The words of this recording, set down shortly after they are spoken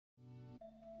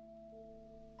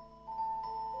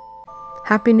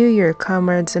Happy New Year,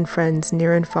 comrades and friends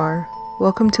near and far.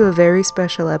 Welcome to a very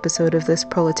special episode of This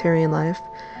Proletarian Life,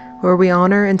 where we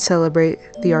honor and celebrate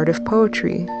the art of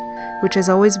poetry, which has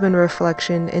always been a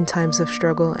reflection in times of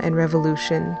struggle and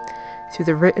revolution, through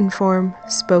the written form,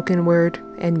 spoken word,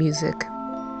 and music.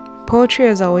 Poetry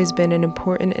has always been an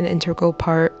important and integral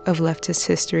part of leftist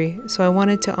history, so I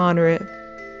wanted to honor it.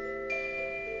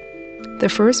 The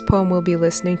first poem we'll be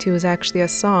listening to is actually a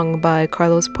song by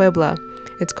Carlos Puebla.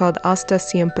 It's called Hasta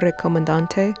Siempre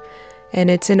Comandante, and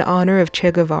it's in honor of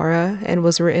Che Guevara and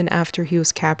was written after he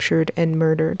was captured and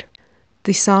murdered.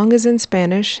 The song is in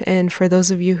Spanish, and for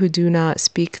those of you who do not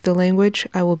speak the language,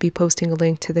 I will be posting a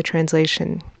link to the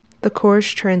translation. The chorus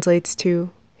translates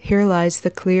to, "Here lies the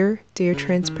clear, dear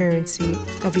transparency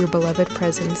of your beloved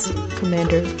presence,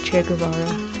 Commander Che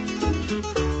Guevara."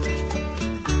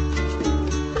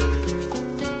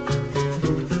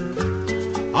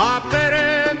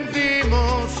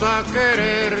 Aprendimos a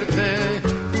quererte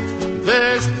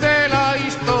desde la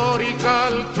histórica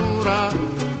altura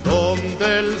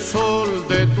donde el sol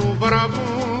de tu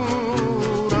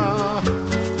bravura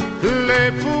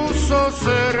le puso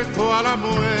cerco a la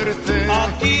muerte.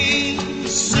 Aquí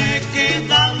se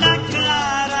queda la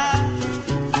clara,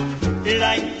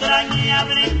 la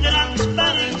entrañable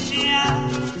transparencia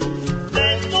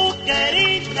de tu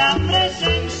querida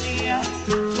presencia,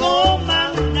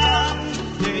 comandante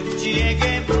Che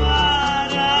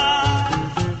Guevara.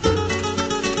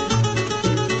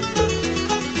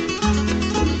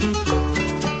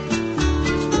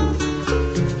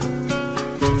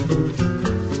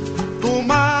 Tu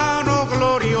mano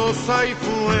gloriosa y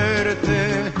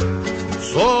fuerte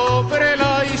sobre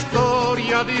la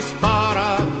historia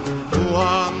dispara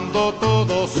cuando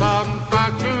todo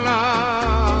Santa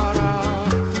Clara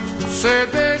se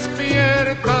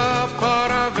despierta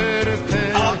para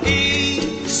verte.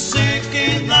 Aquí se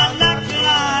queda la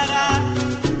clara,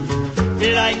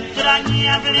 la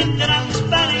entrañable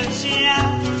transparencia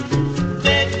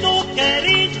de tu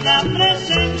querida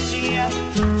presencia,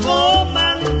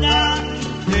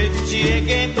 comandante Che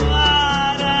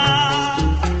Guevara.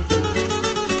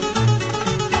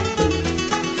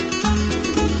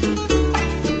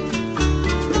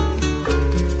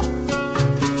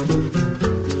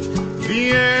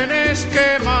 Vienes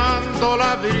quemando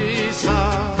la brisa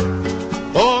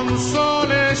con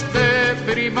soles de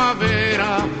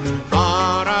primavera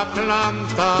para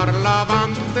plantar la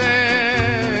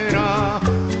bandera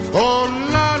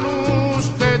con la luz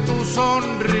de tu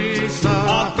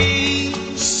sonrisa. Aquí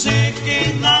se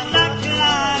queda la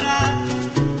clara,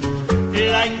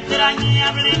 la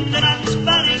entrañable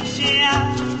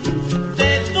transparencia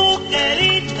de tu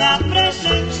querida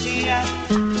presencia,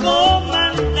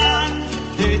 comandante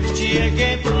Che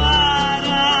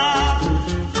Guevara.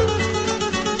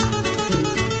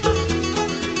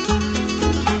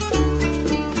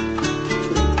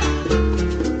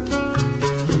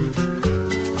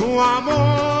 Tu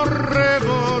amor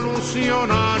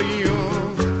revolucionario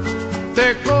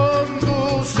te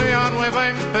conduce a nueva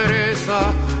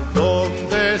empresa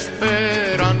donde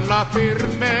esperan la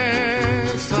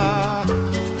firmeza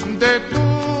de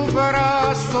tu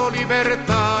brazo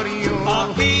libertario.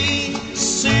 Aquí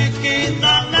se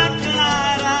queda la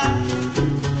clara,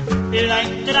 la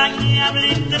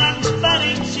entrañable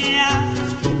transparencia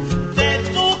de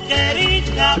tu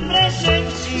querida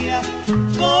presencia,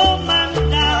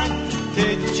 comandante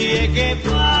Che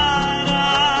Guevara.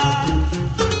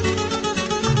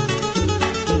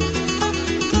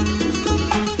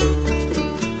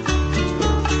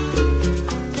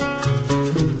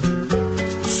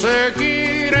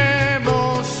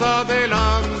 Seguiremos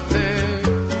adelante,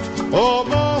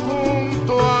 como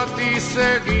junto a ti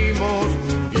seguimos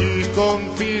y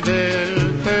con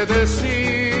Fidel te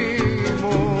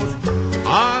decimos,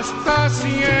 hasta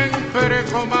siempre,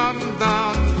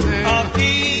 comandante.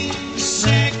 Aquí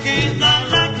se queda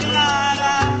la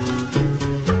clara,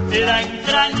 la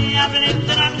entrañable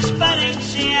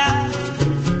transparencia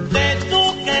de tu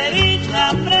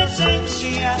querida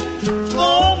presencia,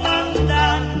 comandante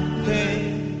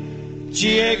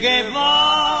Che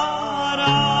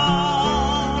Guevara.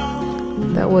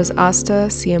 That was Hasta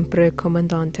Siempre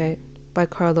Comandante by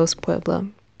Carlos Puebla.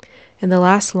 And the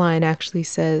last line actually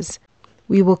says,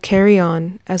 "We will carry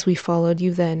on as we followed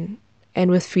you then, and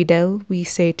with Fidel we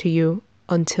say to you,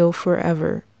 until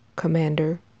forever,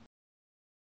 Commander."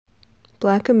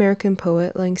 Black American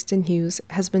poet Langston Hughes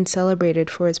has been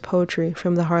celebrated for his poetry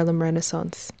from the Harlem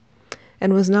Renaissance,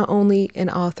 and was not only an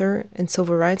author and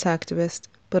civil rights activist,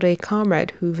 but a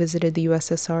comrade who visited the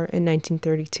USSR in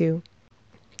 1932.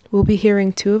 We'll be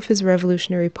hearing two of his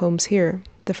revolutionary poems here.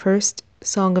 The first,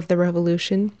 Song of the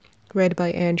Revolution, read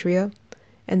by Andrea,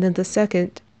 and then the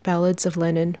second, Ballads of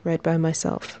Lenin, read by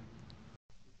myself.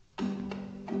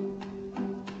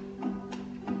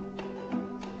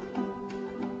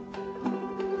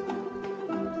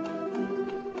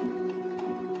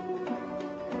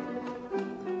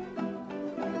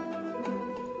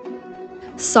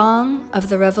 Song of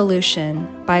the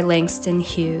Revolution by Langston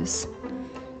Hughes.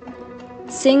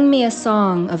 Sing me a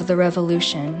song of the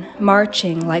revolution,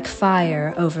 marching like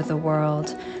fire over the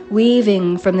world,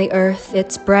 weaving from the earth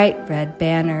its bright red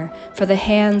banner for the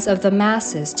hands of the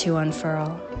masses to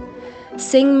unfurl.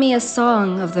 Sing me a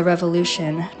song of the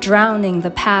revolution, drowning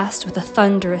the past with a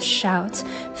thunderous shout,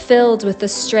 filled with the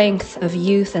strength of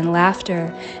youth and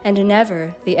laughter, and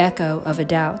never the echo of a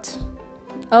doubt.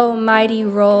 O mighty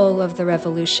roll of the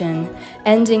revolution,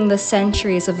 ending the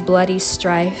centuries of bloody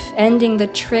strife, ending the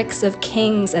tricks of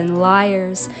kings and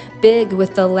liars, big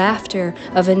with the laughter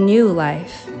of a new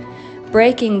life.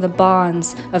 Breaking the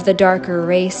bonds of the darker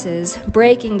races,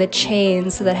 breaking the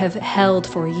chains that have held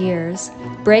for years,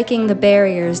 breaking the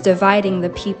barriers dividing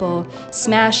the people,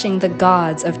 smashing the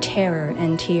gods of terror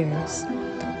and tears.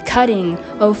 Cutting,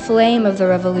 O flame of the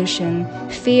revolution,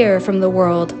 fear from the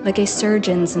world like a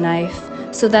surgeon's knife,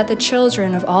 so that the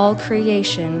children of all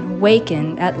creation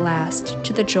waken at last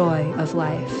to the joy of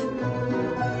life.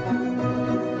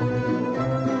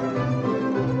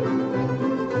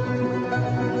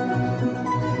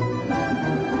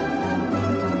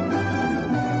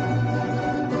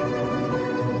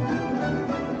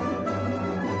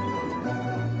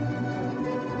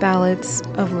 Ballads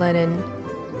of Lenin.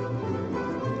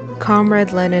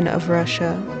 Comrade Lenin of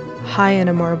Russia, high in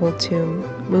a marble tomb,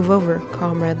 move over,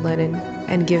 Comrade Lenin,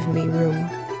 and give me room.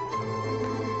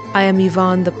 I am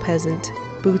Ivan the peasant,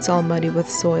 boots all muddy with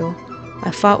soil.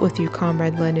 I fought with you,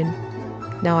 Comrade Lenin.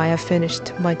 Now I have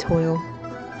finished my toil.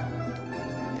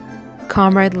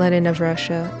 Comrade Lenin of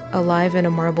Russia, alive in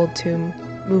a marble tomb,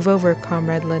 move over,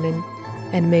 Comrade Lenin,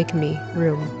 and make me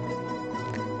room.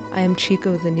 I am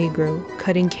Chico the Negro,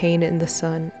 cutting cane in the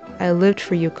sun. I lived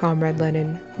for you, Comrade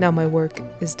Lenin. Now my work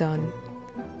is done.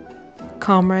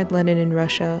 Comrade Lenin in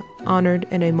Russia, honored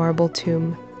in a marble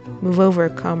tomb, move over,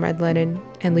 Comrade Lenin,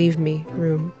 and leave me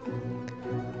room.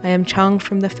 I am Chang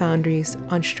from the foundries,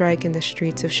 on strike in the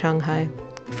streets of Shanghai.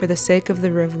 For the sake of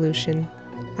the revolution,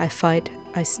 I fight,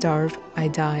 I starve, I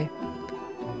die.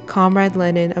 Comrade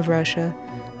Lenin of Russia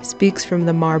speaks from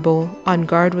the marble, on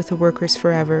guard with the workers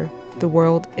forever. The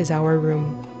world is our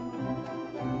room.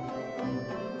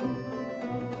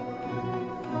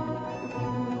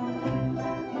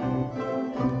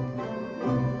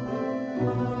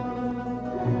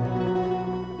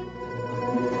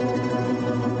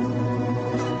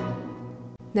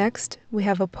 Next, we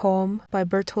have a poem by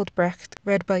Bertolt Brecht,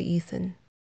 read by Ethan.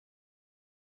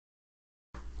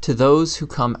 To those who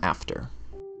come after.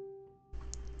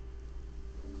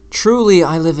 Truly,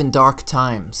 I live in dark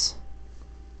times.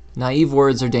 Naive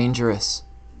words are dangerous.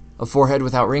 A forehead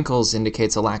without wrinkles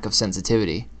indicates a lack of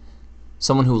sensitivity.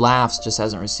 Someone who laughs just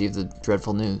hasn't received the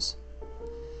dreadful news.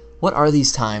 What are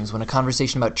these times when a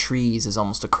conversation about trees is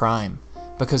almost a crime?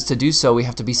 Because to do so, we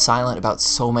have to be silent about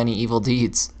so many evil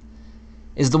deeds.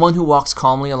 Is the one who walks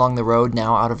calmly along the road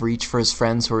now out of reach for his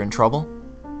friends who are in trouble?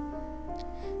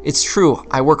 It's true,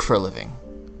 I work for a living,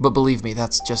 but believe me,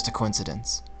 that's just a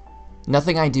coincidence.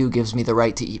 Nothing I do gives me the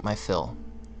right to eat my fill.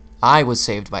 I was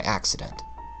saved by accident.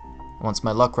 Once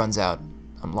my luck runs out,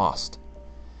 I'm lost.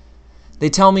 They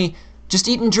tell me, just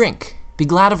eat and drink, be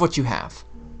glad of what you have.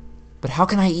 But how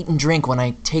can I eat and drink when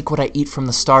I take what I eat from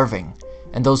the starving,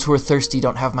 and those who are thirsty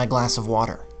don't have my glass of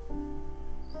water?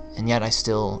 And yet I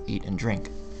still eat and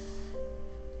drink.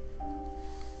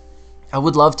 I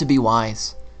would love to be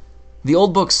wise. The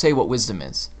old books say what wisdom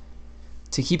is.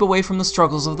 To keep away from the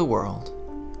struggles of the world,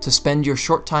 to spend your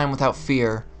short time without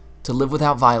fear, to live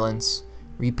without violence,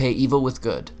 repay evil with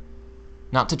good.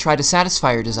 Not to try to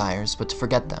satisfy your desires, but to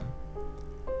forget them.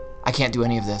 I can't do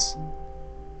any of this.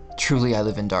 Truly, I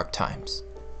live in dark times.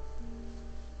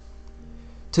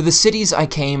 To the cities I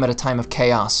came at a time of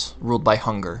chaos, ruled by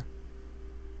hunger.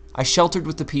 I sheltered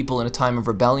with the people in a time of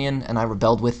rebellion, and I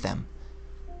rebelled with them.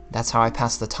 That's how I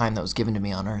passed the time that was given to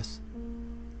me on earth.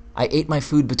 I ate my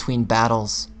food between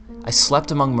battles. I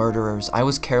slept among murderers. I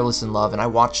was careless in love, and I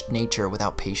watched nature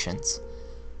without patience.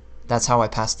 That's how I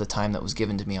passed the time that was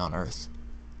given to me on earth.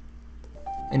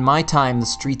 In my time, the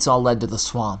streets all led to the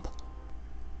swamp.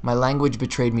 My language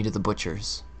betrayed me to the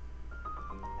butchers.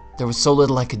 There was so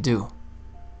little I could do.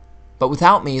 But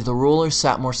without me, the rulers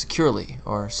sat more securely,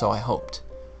 or so I hoped.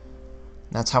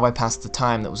 That's how I passed the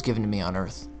time that was given to me on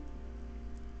earth.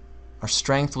 Our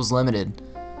strength was limited.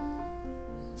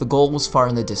 The goal was far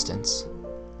in the distance.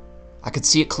 I could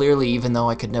see it clearly even though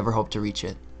I could never hope to reach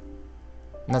it.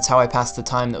 And that's how I passed the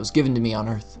time that was given to me on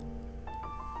Earth.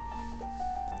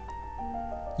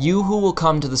 You who will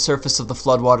come to the surface of the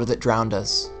floodwater that drowned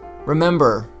us,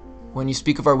 remember, when you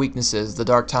speak of our weaknesses, the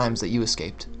dark times that you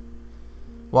escaped.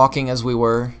 Walking as we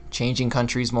were, changing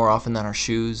countries more often than our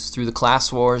shoes, through the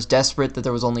class wars, desperate that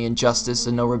there was only injustice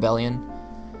and no rebellion.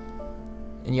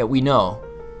 And yet we know,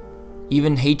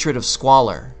 even hatred of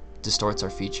squalor distorts our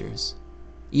features.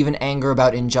 Even anger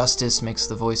about injustice makes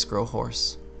the voice grow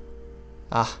hoarse.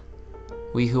 Ah,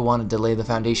 we who wanted to lay the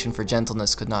foundation for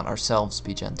gentleness could not ourselves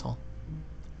be gentle.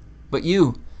 But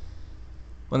you,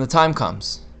 when the time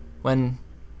comes, when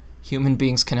human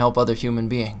beings can help other human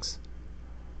beings,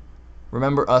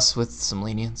 remember us with some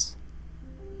lenience.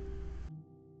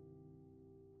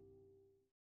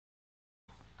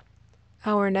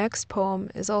 Our next poem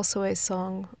is also a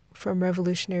song from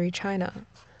revolutionary China.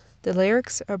 The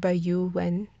lyrics are by Yu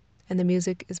Wen, and the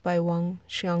music is by Wang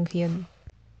Xiangyan.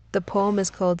 The poem is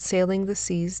called Sailing the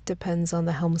Seas Depends on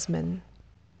the Helmsman.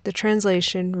 The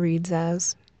translation reads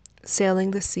as, Sailing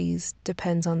the seas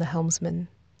depends on the helmsman.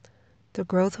 The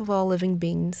growth of all living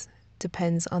beings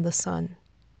depends on the sun.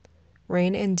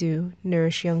 Rain and dew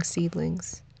nourish young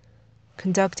seedlings.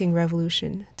 Conducting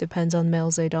revolution depends on Mao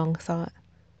Zedong thought.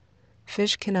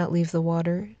 Fish cannot leave the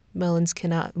water, melons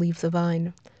cannot leave the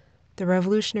vine. The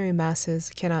revolutionary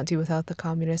masses cannot do without the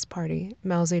Communist Party.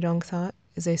 Mao Zedong thought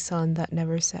is a sun that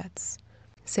never sets.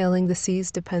 Sailing the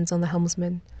seas depends on the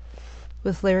helmsman,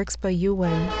 with lyrics by Yu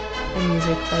Wen and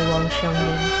music by Wang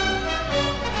Xiangyan.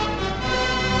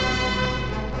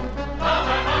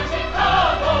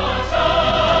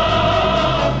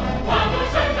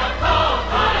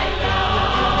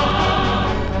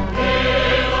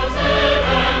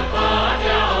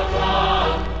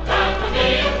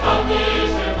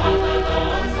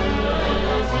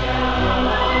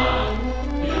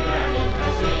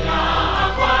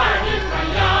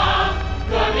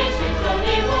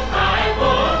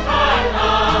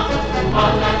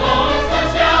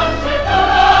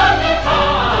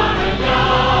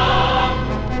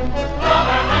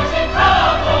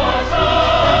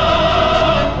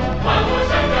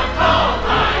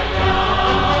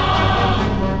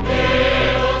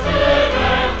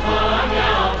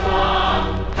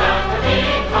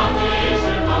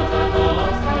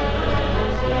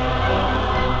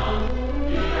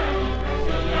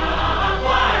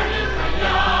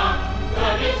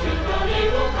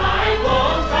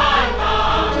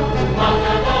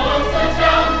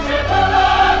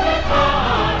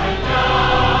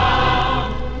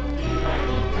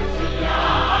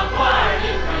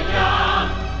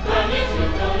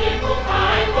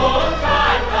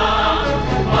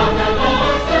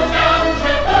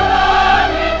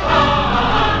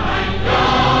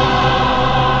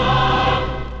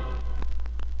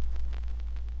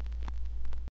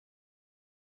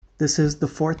 This is the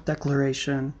fourth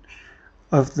declaration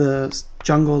of the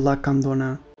Django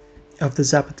Lacandona of the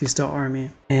Zapatista Army,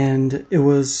 and it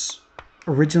was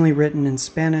originally written in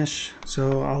Spanish,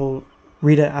 so I'll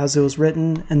read it as it was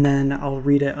written, and then I'll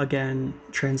read it again,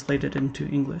 translated into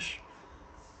English.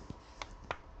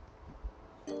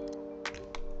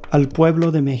 Al pueblo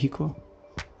de México,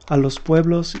 a los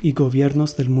pueblos y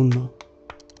gobiernos del mundo,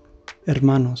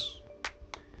 hermanos,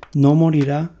 no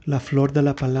morirá la flor de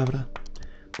la palabra.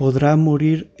 Podrá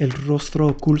morir el rostro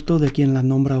oculto de quien la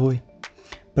nombra hoy,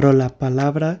 pero la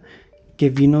palabra que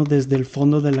vino desde el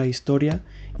fondo de la historia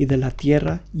y de la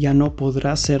tierra ya no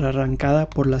podrá ser arrancada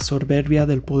por la soberbia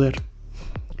del poder.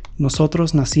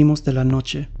 Nosotros nacimos de la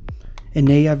noche, en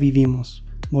ella vivimos,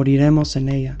 moriremos en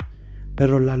ella,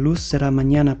 pero la luz será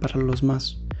mañana para los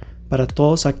más, para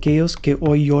todos aquellos que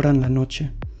hoy lloran la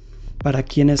noche, para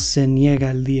quienes se niega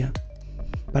el día,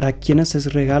 para quienes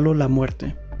es regalo la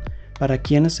muerte, para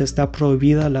quienes está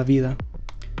prohibida la vida,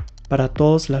 para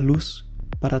todos la luz,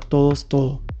 para todos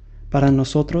todo, para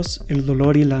nosotros el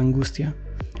dolor y la angustia,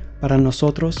 para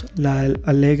nosotros la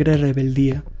alegre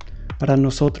rebeldía, para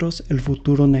nosotros el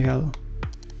futuro negado,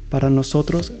 para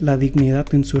nosotros la dignidad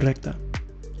insurrecta,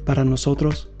 para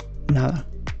nosotros nada.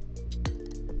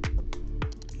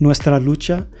 Nuestra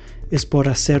lucha es por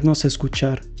hacernos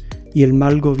escuchar, y el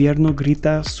mal gobierno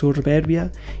grita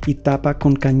soberbia y tapa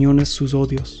con cañones sus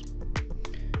odios.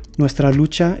 Nuestra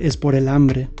lucha es por el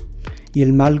hambre, y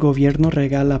el mal gobierno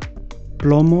regala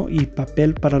plomo y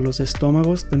papel para los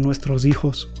estómagos de nuestros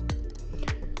hijos.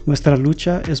 Nuestra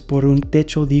lucha es por un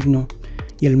techo digno,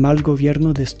 y el mal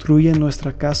gobierno destruye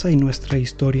nuestra casa y nuestra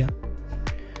historia.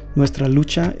 Nuestra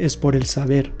lucha es por el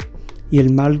saber, y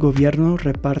el mal gobierno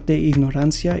reparte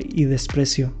ignorancia y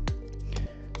desprecio.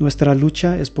 Nuestra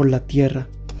lucha es por la tierra,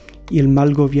 y el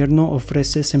mal gobierno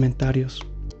ofrece cementerios.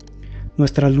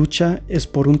 Nuestra lucha es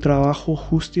por un trabajo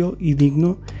justo y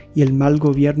digno y el mal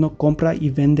gobierno compra y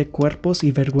vende cuerpos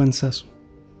y vergüenzas.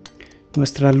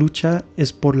 Nuestra lucha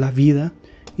es por la vida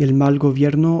y el mal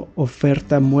gobierno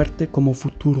oferta muerte como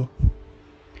futuro.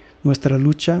 Nuestra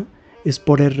lucha es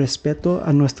por el respeto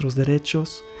a nuestros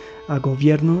derechos, a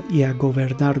gobierno y a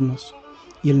gobernarnos,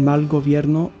 y el mal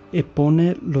gobierno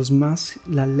impone los más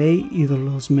la ley y de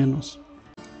los menos.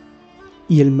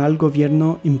 Y el mal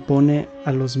gobierno impone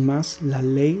a los más la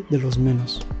ley de los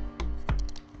menos.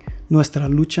 Nuestra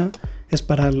lucha es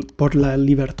por la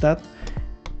libertad,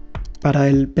 para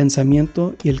el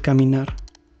pensamiento y el caminar,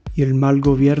 y el mal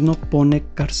gobierno pone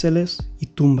cárceles y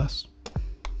tumbas.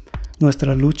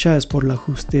 Nuestra lucha es por la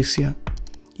justicia,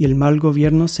 y el mal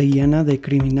gobierno se llena de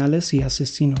criminales y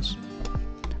asesinos.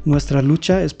 Nuestra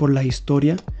lucha es por la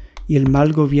historia, y el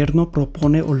mal gobierno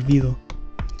propone olvido.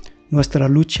 Nuestra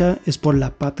lucha es por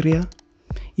la patria,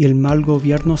 y el mal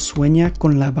gobierno sueña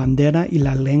con la bandera y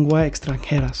la lengua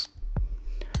extranjeras.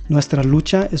 Nuestra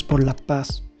lucha es por la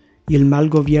paz, y el mal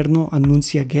gobierno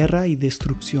anuncia guerra y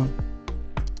destrucción.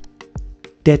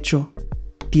 Techo,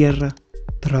 tierra,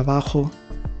 trabajo,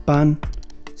 pan,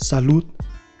 salud,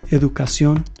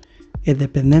 educación,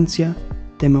 independencia,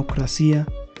 democracia,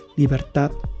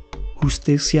 libertad,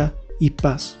 justicia y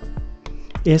paz.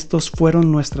 Estos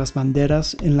fueron nuestras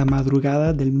banderas en la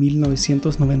madrugada del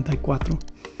 1994.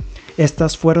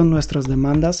 Estas fueron nuestras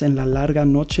demandas en la larga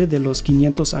noche de los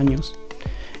 500 años.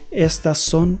 Estas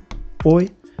son,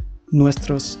 hoy,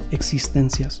 nuestras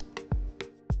existencias.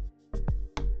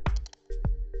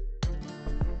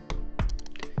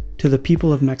 To the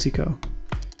people of Mexico,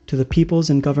 to the peoples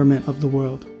and government of the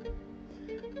world,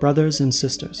 brothers and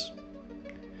sisters,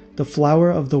 the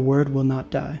flower of the word will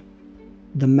not die.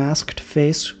 The masked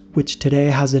face which today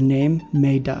has a name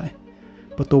may die,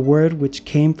 but the word which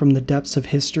came from the depths of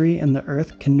history and the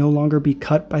earth can no longer be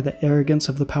cut by the arrogance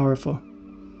of the powerful.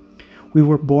 We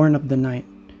were born of the night.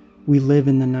 We live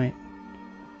in the night.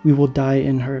 We will die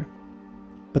in her.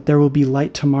 But there will be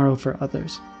light tomorrow for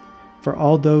others, for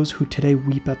all those who today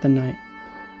weep at the night,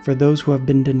 for those who have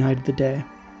been denied the day,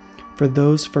 for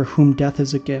those for whom death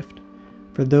is a gift,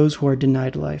 for those who are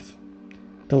denied life.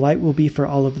 The light will be for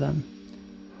all of them.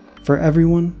 For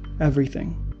everyone,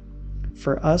 everything.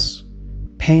 For us,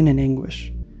 pain and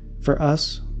anguish. For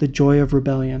us, the joy of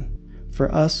rebellion.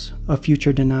 For us, a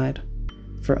future denied.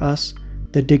 For us,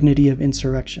 the dignity of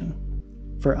insurrection.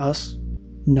 For us,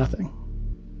 nothing.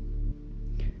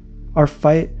 Our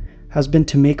fight has been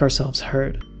to make ourselves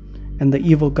heard, and the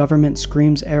evil government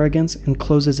screams arrogance and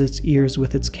closes its ears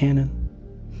with its cannon.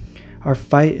 Our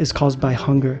fight is caused by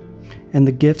hunger, and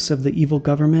the gifts of the evil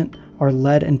government are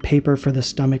lead and paper for the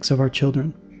stomachs of our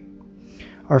children.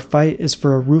 Our fight is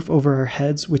for a roof over our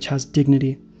heads which has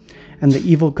dignity, and the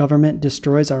evil government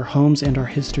destroys our homes and our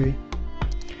history.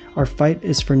 Our fight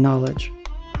is for knowledge,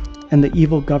 and the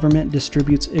evil government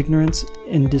distributes ignorance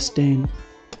and disdain.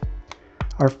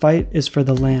 Our fight is for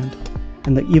the land,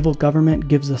 and the evil government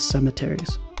gives us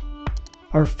cemeteries.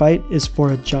 Our fight is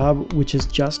for a job which is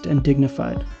just and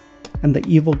dignified, and the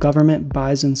evil government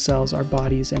buys and sells our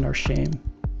bodies and our shame.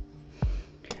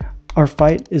 Our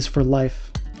fight is for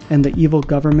life, and the evil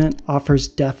government offers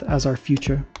death as our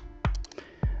future.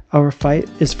 Our fight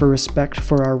is for respect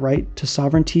for our right to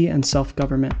sovereignty and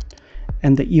self-government,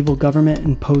 and the evil government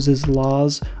imposes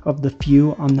laws of the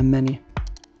few on the many.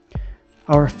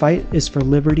 Our fight is for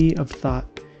liberty of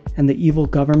thought, and the evil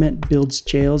government builds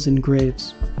jails and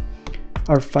graves.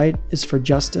 Our fight is for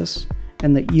justice,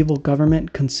 and the evil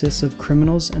government consists of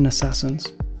criminals and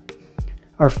assassins.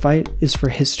 Our fight is for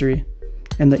history,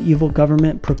 and the evil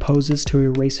government proposes to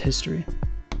erase history.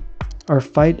 Our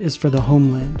fight is for the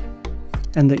homeland,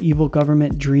 and the evil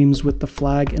government dreams with the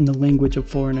flag and the language of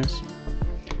foreigners.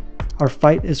 Our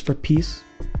fight is for peace,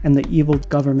 and the evil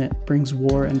government brings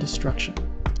war and destruction.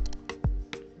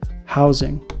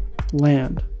 Housing,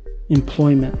 land,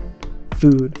 employment,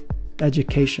 food,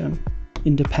 education,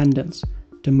 independence,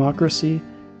 democracy,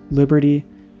 liberty,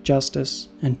 justice,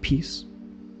 and peace.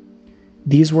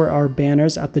 These were our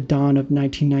banners at the dawn of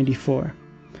 1994.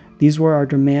 These were our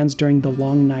demands during the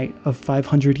long night of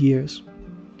 500 years.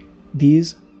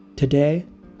 These, today,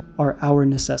 are our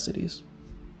necessities.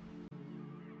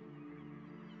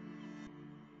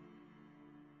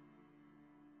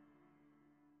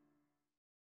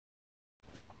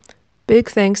 Big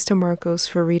thanks to Marcos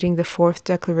for reading the fourth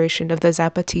declaration of the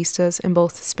Zapatistas in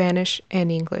both Spanish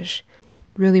and English.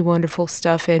 Really wonderful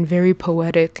stuff and very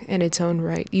poetic in its own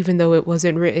right, even though it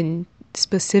wasn't written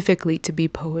specifically to be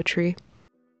poetry.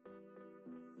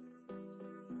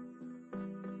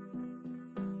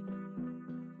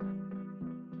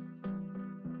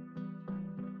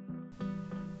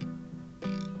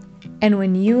 And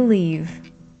when you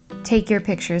leave, take your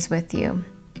pictures with you,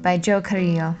 by Joe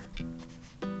Carrillo.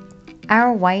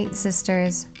 Our white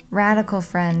sisters, radical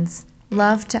friends,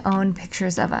 love to own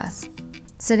pictures of us,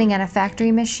 sitting at a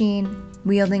factory machine,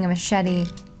 wielding a machete,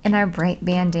 in our bright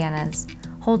bandanas,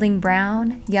 holding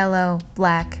brown, yellow,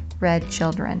 black, red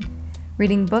children,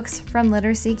 reading books from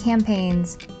literacy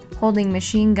campaigns, holding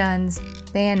machine guns,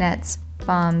 bayonets,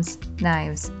 bombs,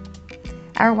 knives.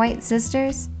 Our white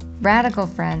sisters, radical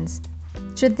friends,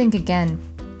 should think again.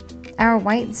 Our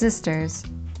white sisters,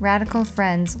 radical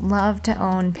friends, love to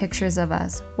own pictures of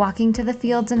us, walking to the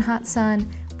fields in hot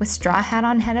sun, with straw hat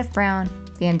on head if brown,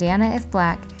 bandana if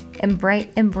black, and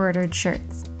bright embroidered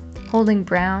shirts, holding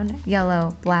brown,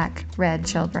 yellow, black, red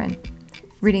children,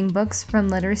 reading books from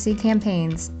literacy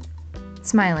campaigns,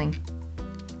 smiling.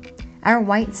 Our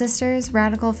white sisters,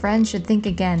 radical friends, should think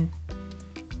again.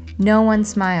 No one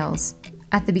smiles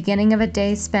at the beginning of a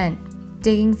day spent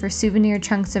digging for souvenir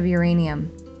chunks of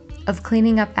uranium, of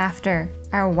cleaning up after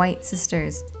our white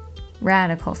sisters,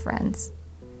 radical friends.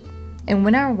 And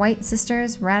when our white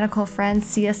sisters, radical friends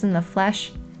see us in the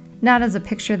flesh, not as a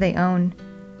picture they own,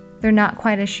 they're not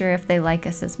quite as sure if they like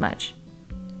us as much.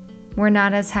 We're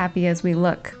not as happy as we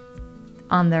look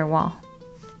on their wall.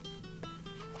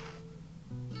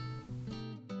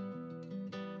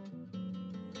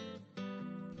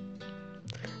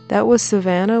 That was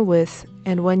Savannah with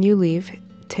And When You Leave,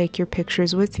 Take Your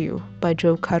Pictures With You by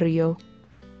Joe Carrillo.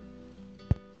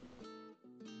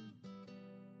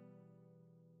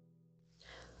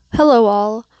 Hello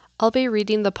all, I'll be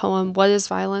reading the poem What is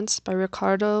Violence by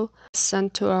Ricardo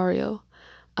Santuario.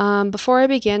 Before I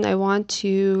begin, I want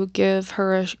to give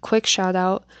her a quick shout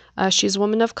out. She's a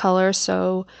woman of color,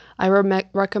 so I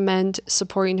recommend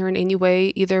supporting her in any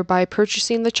way, either by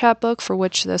purchasing the chapbook for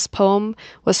which this poem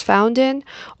was found in,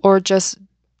 or just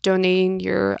donating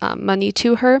your money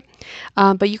to her.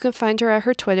 But you can find her at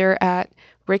her Twitter at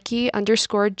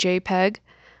Ricky_JPEG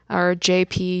or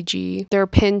JPG. Their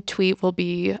pinned tweet will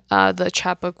be the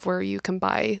chapbook where you can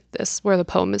buy this, where the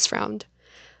poem is found.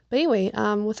 But anyway,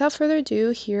 without further ado,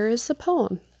 here is the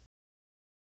poem.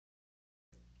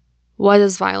 What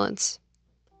is violence?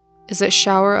 Is it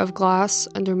shower of glass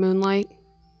under moonlight?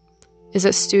 Is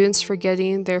it students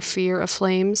forgetting their fear of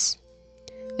flames?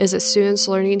 Is it students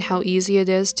learning how easy it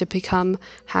is to become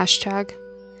hashtag?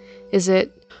 Is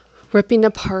it ripping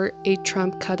apart a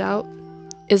Trump cutout?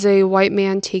 Is a white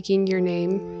man taking your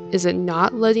name? Is it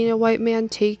not letting a white man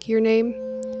take your name?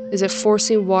 Is it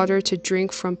forcing water to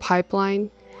drink from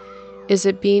pipeline? Is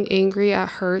it being angry at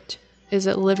hurt? Is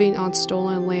it living on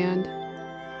stolen land?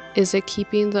 Is it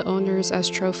keeping the owners as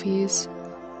trophies?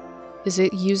 Is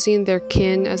it using their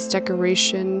kin as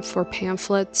decoration for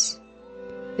pamphlets?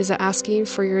 Is it asking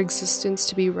for your existence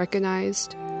to be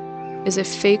recognized? Is it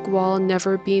fake wall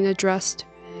never being addressed?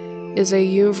 Is a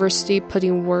university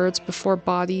putting words before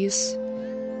bodies?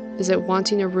 Is it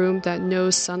wanting a room that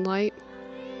knows sunlight?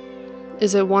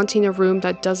 Is it wanting a room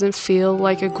that doesn't feel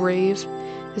like a grave?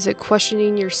 Is it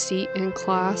questioning your seat in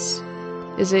class?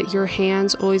 Is it your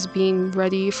hands always being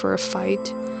ready for a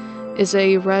fight? Is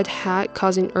a red hat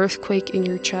causing earthquake in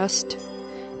your chest?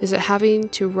 Is it having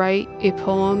to write a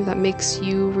poem that makes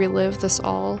you relive this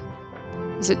all?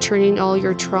 Is it turning all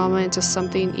your trauma into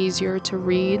something easier to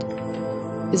read?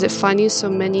 Is it finding so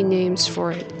many names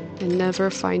for it and never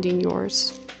finding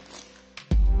yours?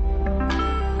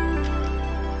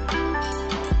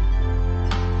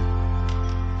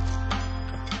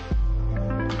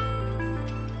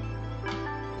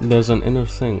 There's an inner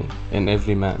thing in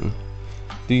every man.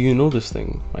 Do you know this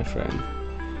thing, my friend?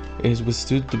 It has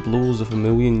withstood the blows of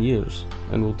 1,000,000 years,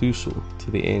 and will do so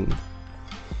to the end.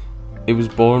 It was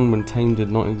born when time did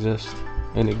not exist,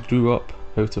 and it grew up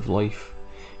out of life.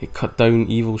 It cut down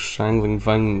evil strangling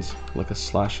vines like a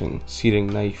slashing,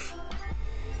 searing knife.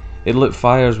 It lit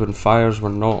fires when fires were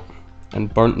not,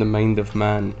 and burnt the mind of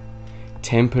man,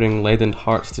 tempering leadened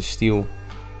hearts to steel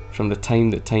from the time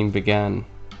that time began.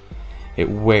 It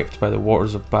wept by the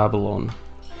waters of Babylon,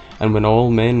 and when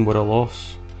all men were a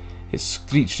loss, it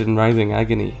screeched in writhing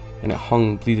agony, and it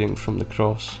hung bleeding from the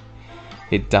cross.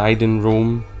 It died in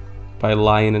Rome, by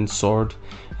lion and sword,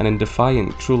 and in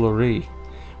defiant cruel array,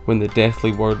 when the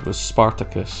deathly word was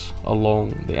Spartacus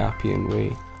along the Appian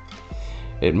way.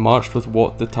 It marched with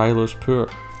Wat the Tyler's poor,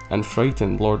 and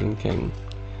frightened lord and king,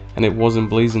 and it was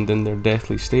emblazoned in their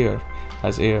deathly stare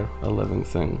as e'er a living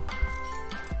thing.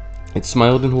 It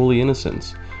smiled in holy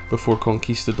innocence before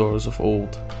conquistadors of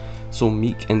old, so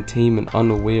meek and tame and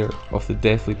unaware of the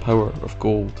deathly power of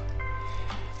gold.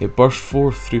 It burst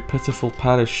forth through pitiful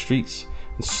Paris streets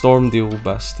and stormed the old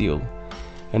Bastille,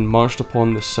 and marched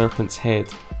upon the serpent's head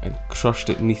and crushed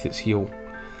it 'neath its heel.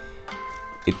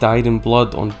 It died in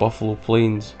blood on buffalo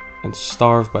plains, and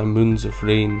starved by moons of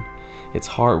rain. Its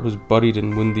heart was buried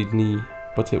in wounded knee,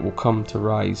 but it will come to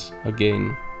rise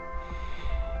again.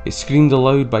 It screamed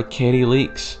aloud by Kerry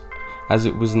lakes, as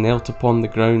it was knelt upon the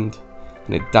ground,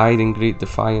 and it died in great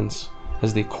defiance,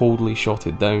 as they coldly shot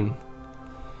it down.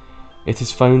 It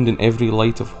is found in every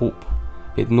light of hope,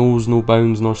 it knows no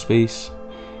bounds nor space.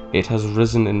 It has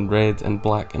risen in red and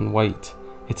black and white,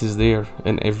 it is there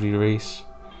in every race.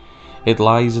 It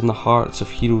lies in the hearts of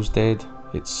heroes dead,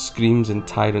 it screams in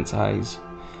tyrants' eyes.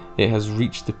 It has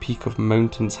reached the peak of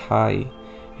mountains high,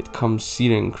 it comes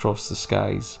searing across the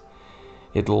skies.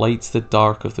 It lights the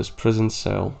dark of this prison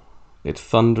cell, it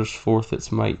thunders forth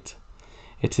its might.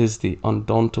 It is the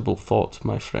undauntable thought,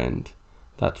 my friend,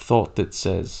 that thought that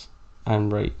says,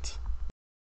 I'm right.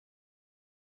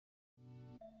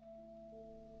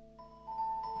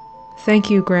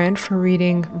 Thank you, Grant, for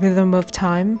reading Rhythm of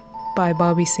Time by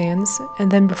Bobby Sands.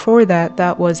 And then before that,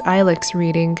 that was Ilex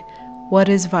reading What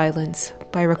is Violence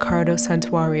by Ricardo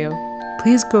Santuario.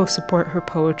 Please go support her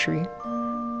poetry.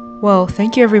 Well,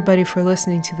 thank you everybody for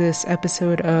listening to this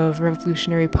episode of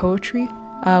Revolutionary Poetry.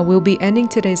 We'll be ending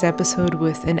today's episode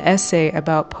with an essay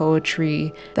about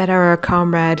poetry that our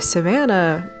comrade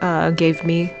Savannah gave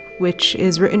me, which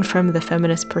is written from the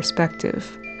feminist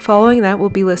perspective. Following that, we'll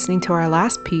be listening to our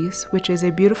last piece, which is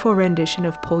a beautiful rendition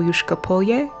of Polushka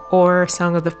Polye, or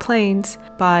Song of the Plains,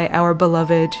 by our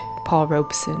beloved Paul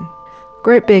Robeson.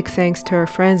 Great big thanks to our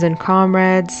friends and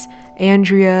comrades,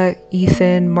 Andrea,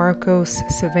 Ethan, Marcos,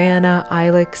 Savannah,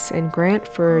 Ilex, and Grant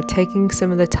for taking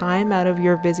some of the time out of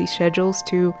your busy schedules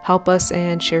to help us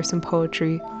and share some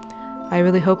poetry. I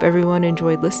really hope everyone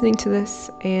enjoyed listening to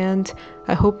this, and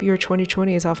I hope your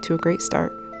 2020 is off to a great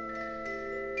start.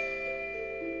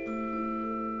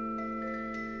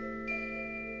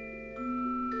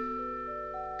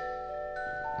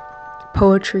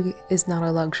 Poetry is Not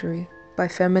a Luxury by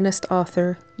feminist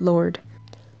author Lorde.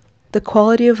 The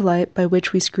quality of light by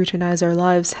which we scrutinize our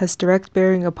lives has direct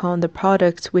bearing upon the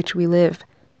product which we live,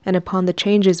 and upon the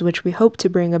changes which we hope to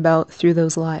bring about through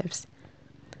those lives.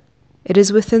 It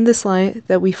is within this light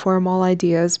that we form all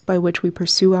ideas by which we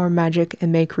pursue our magic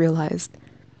and make realized.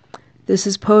 This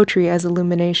is poetry as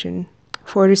illumination,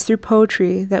 for it is through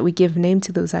poetry that we give name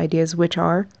to those ideas which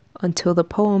are, until the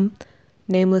poem,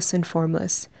 nameless and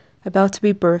formless, about to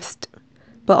be birthed,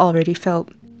 but already felt.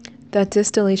 That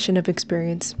distillation of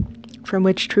experience, from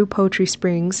which true poetry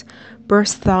springs,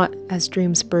 births thought as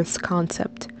dreams births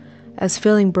concept, as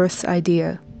feeling births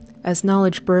idea, as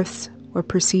knowledge births or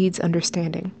precedes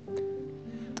understanding.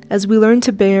 As we learn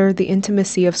to bear the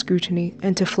intimacy of scrutiny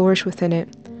and to flourish within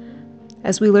it,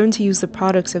 as we learn to use the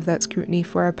products of that scrutiny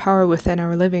for our power within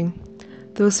our living,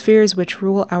 those fears which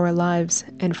rule our lives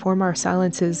and form our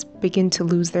silences begin to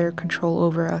lose their control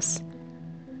over us.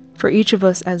 For each of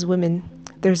us as women,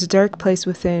 there's a dark place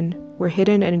within where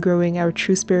hidden and growing our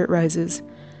true spirit rises,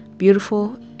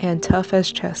 beautiful and tough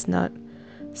as chestnut,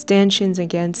 stanchions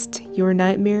against your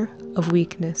nightmare of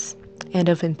weakness and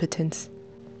of impotence.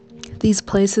 These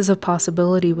places of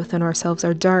possibility within ourselves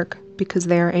are dark because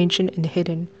they are ancient and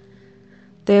hidden.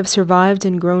 They have survived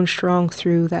and grown strong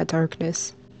through that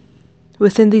darkness.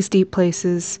 Within these deep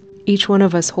places, each one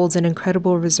of us holds an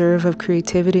incredible reserve of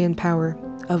creativity and power,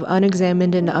 of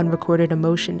unexamined and unrecorded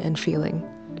emotion and feeling.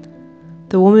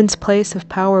 The woman's place of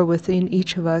power within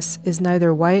each of us is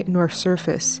neither white nor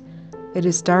surface. It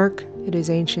is dark, it is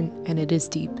ancient, and it is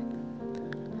deep.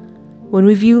 When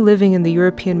we view living in the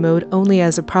European mode only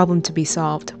as a problem to be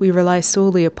solved, we rely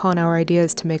solely upon our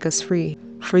ideas to make us free,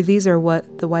 for these are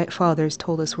what the white fathers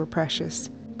told us were precious.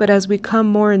 But as we come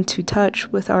more into touch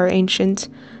with our ancient,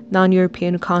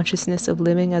 non-European consciousness of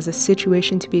living as a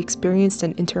situation to be experienced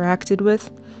and interacted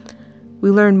with,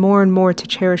 we learn more and more to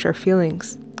cherish our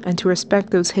feelings and to respect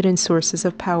those hidden sources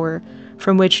of power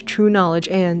from which true knowledge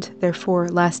and, therefore,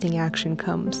 lasting action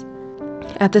comes.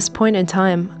 At this point in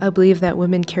time, I believe that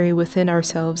women carry within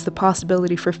ourselves the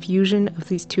possibility for fusion of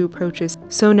these two approaches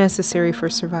so necessary for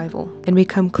survival, and we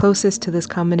come closest to this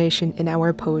combination in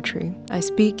our poetry. I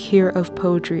speak here of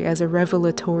poetry as a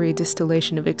revelatory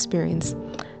distillation of experience,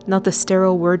 not the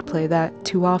sterile wordplay that,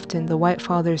 too often, the white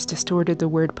fathers distorted the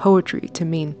word poetry to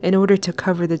mean, in order to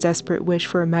cover the desperate wish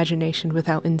for imagination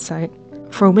without insight.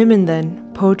 For women,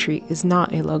 then, poetry is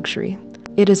not a luxury.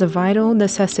 It is a vital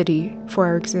necessity for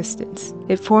our existence.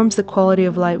 It forms the quality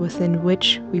of light within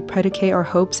which we predicate our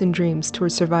hopes and dreams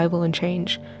towards survival and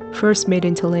change, first made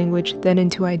into language, then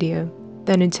into idea,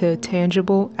 then into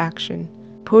tangible action.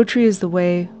 Poetry is the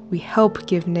way we help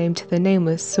give name to the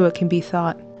nameless so it can be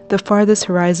thought. The farthest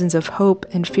horizons of hope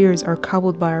and fears are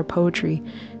cobbled by our poetry,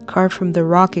 carved from the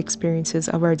rock experiences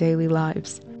of our daily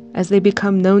lives. As they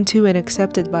become known to and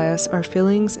accepted by us, our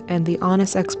feelings and the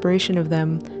honest exploration of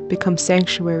them become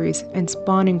sanctuaries and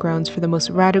spawning grounds for the most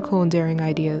radical and daring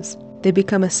ideas. They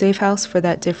become a safe house for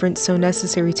that difference so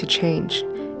necessary to change,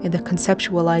 in the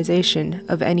conceptualization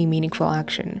of any meaningful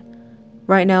action.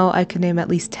 Right now, I could name at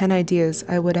least 10 ideas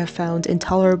I would have found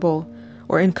intolerable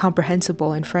or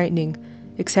incomprehensible and frightening,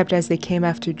 except as they came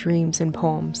after dreams and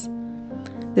poems.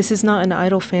 This is not an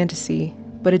idle fantasy,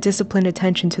 but a disciplined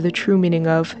attention to the true meaning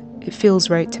of, "It feels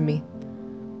right to me."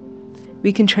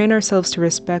 We can train ourselves to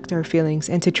respect our feelings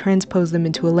and to transpose them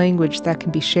into a language that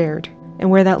can be shared. And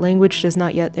where that language does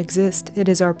not yet exist, it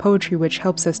is our poetry which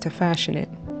helps us to fashion it.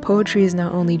 Poetry is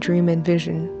not only dream and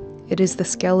vision, it is the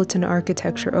skeleton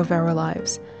architecture of our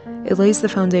lives. It lays the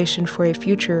foundation for a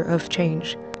future of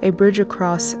change, a bridge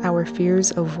across our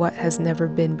fears of what has never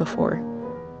been before.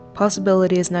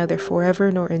 Possibility is neither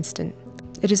forever nor instant.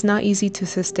 It is not easy to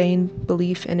sustain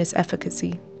belief in its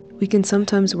efficacy. We can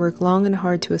sometimes work long and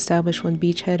hard to establish one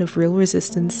beachhead of real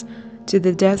resistance to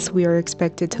the deaths we are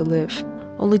expected to live,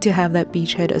 only to have that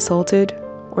beachhead assaulted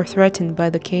or threatened by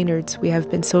the canards we have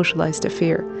been socialized to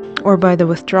fear, or by the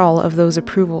withdrawal of those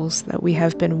approvals that we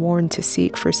have been warned to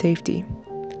seek for safety.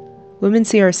 Women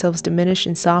see ourselves diminished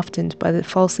and softened by the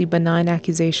falsely benign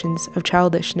accusations of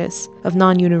childishness, of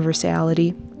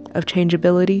non-universality, of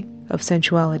changeability, of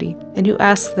sensuality. And who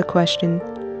asks the question,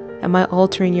 am I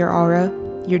altering your aura,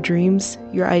 your dreams,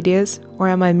 your ideas, or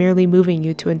am I merely moving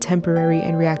you to a temporary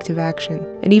and reactive action?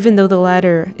 And even though the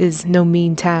latter is no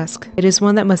mean task, it is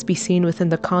one that must be seen within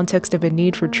the context of a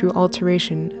need for true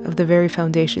alteration of the very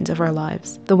foundations of our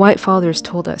lives. The white fathers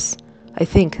told us, "I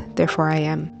think, therefore I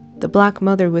am." The black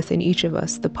mother within each of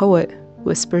us, the poet,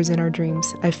 whispers in our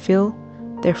dreams, "I feel,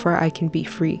 therefore I can be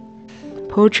free."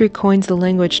 Poetry coins the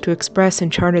language to express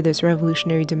and charter this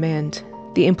revolutionary demand,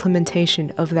 the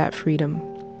implementation of that freedom.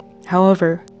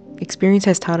 However, experience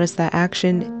has taught us that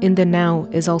action in the now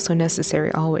is also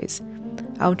necessary always.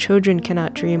 Our children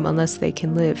cannot dream unless they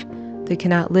can live. They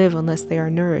cannot live unless they are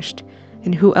nourished.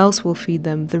 And who else will feed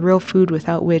them the real food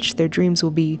without which their dreams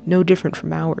will be no different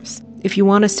from ours? "If you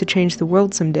want us to change the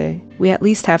world someday, we at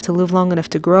least have to live long enough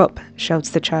to grow up," shouts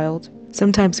the child.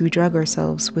 Sometimes we drug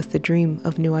ourselves with the dream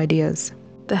of new ideas.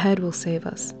 The head will save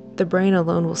us. The brain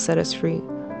alone will set us free.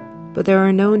 But there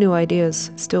are no new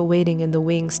ideas still waiting in the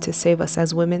wings to save us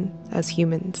as women, as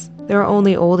humans. There are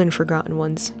only old and forgotten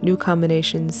ones, new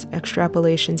combinations,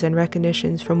 extrapolations, and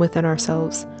recognitions from within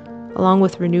ourselves, along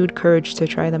with renewed courage to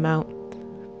try them out.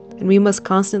 And we must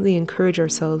constantly encourage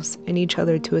ourselves and each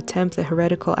other to attempt the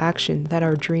heretical action that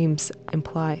our dreams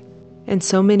imply. And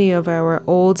so many of our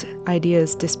old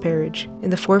ideas disparage. In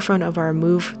the forefront of our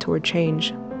move toward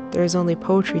change, there is only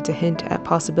poetry to hint at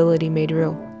possibility made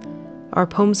real. Our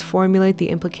poems formulate the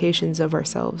implications of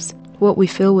ourselves, what we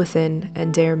feel within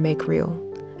and dare make real.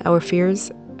 Our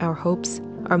fears, our hopes,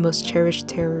 our most cherished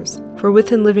terrors. For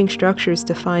within living structures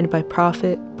defined by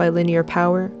profit, by linear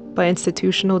power, by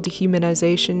institutional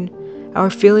dehumanization, our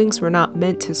feelings were not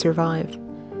meant to survive.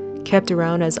 Kept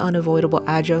around as unavoidable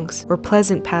adjuncts or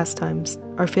pleasant pastimes,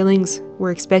 our feelings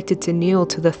were expected to kneel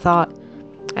to the thought,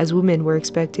 as women were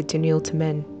expected to kneel to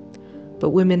men. But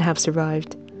women have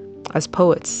survived, as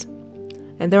poets.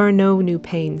 And there are no new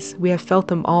pains. We have felt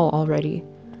them all already.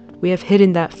 We have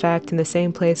hidden that fact in the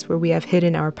same place where we have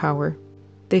hidden our power.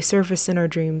 They surface in our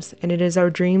dreams, and it is our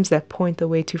dreams that point the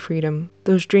way to freedom.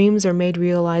 Those dreams are made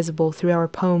realizable through our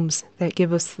poems that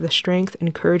give us the strength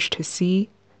and courage to see,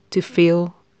 to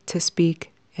feel, to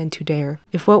speak, and to dare.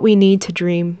 If what we need to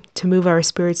dream, to move our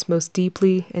spirits most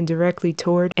deeply and directly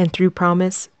toward and through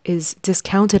promise, is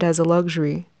discounted as a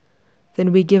luxury,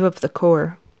 then we give up the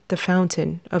core, the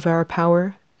fountain of our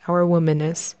power, our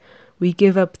womanness. We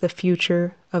give up the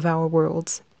future of our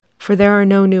worlds. For there are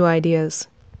no new ideas.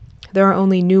 There are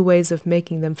only new ways of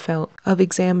making them felt, of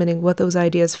examining what those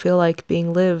ideas feel like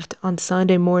being lived on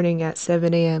Sunday morning at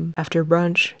 7 a.m., after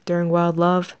brunch, during wild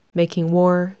love, making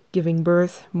war, giving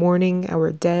birth, mourning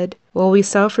our dead, while we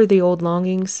suffer the old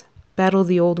longings, battle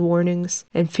the old warnings,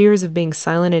 and fears of being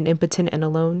silent and impotent and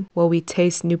alone, while we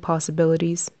taste new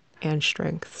possibilities and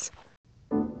strengths.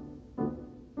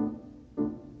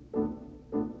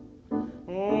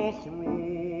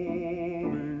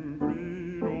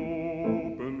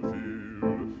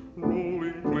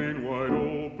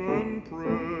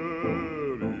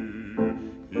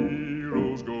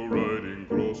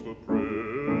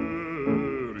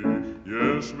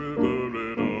 With the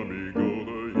red army go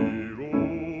the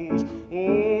heroes.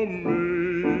 Oh,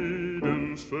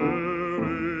 maidens fair,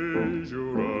 raise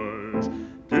your eyes,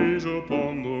 gaze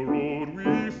upon the road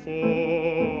we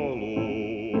follow.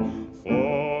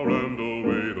 Far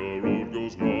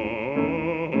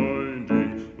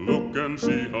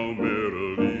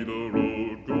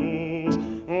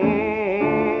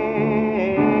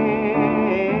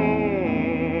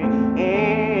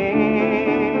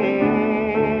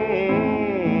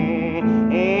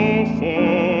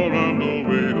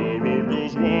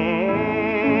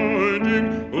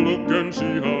and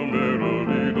see how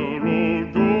merrily the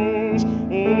road goes.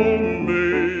 Oh,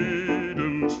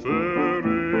 maidens, fair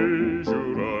raise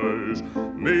your eyes.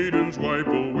 Maidens, wipe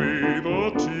away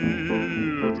the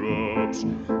teardrops.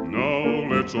 Now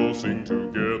let's all sing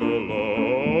together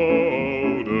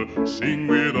louder. Sing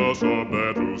with us our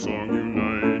battle song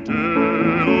united.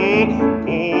 Oh,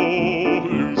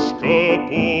 Poluszka,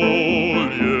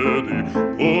 Polje,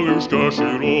 Poluszka,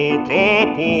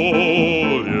 szeroka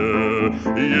Polje,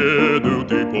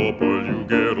 jeduty popolju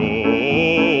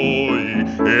герои,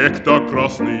 Ekta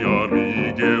Krasny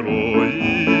Armii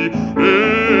герои.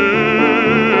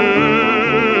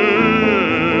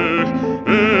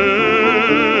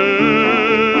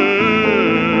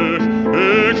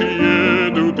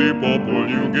 Jeduty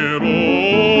popolju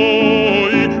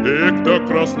герои, Ekta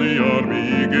Krasny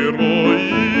Armii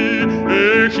герои.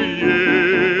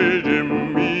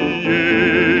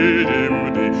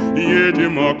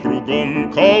 Едем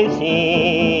округом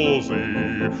колхозы,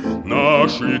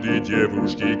 наши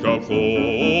девушки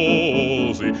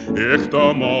колхозы, эх,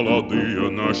 та молодые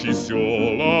наши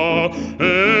села,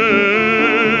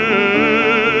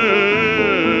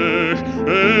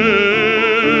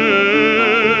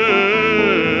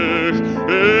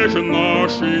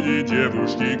 наши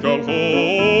девушки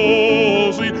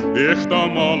колхозы, эх, та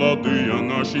молодые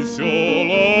наши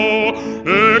села,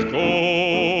 эх,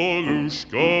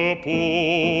 Полюшка,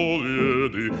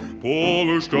 Polje,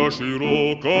 Poluszka,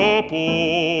 szeroka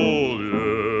Polje,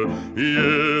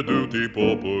 jeduty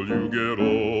popolju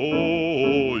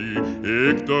герои,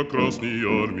 Ekta Krasny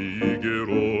Armii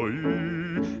герои.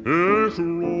 Ech,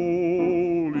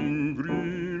 rolling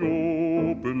green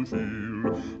open field,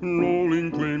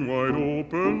 rolling plain wide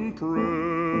open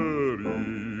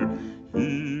prairie,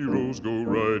 heroes go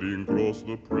riding across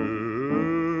the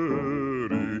prairie.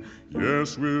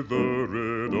 Yes, with the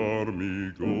Red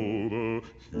Army go the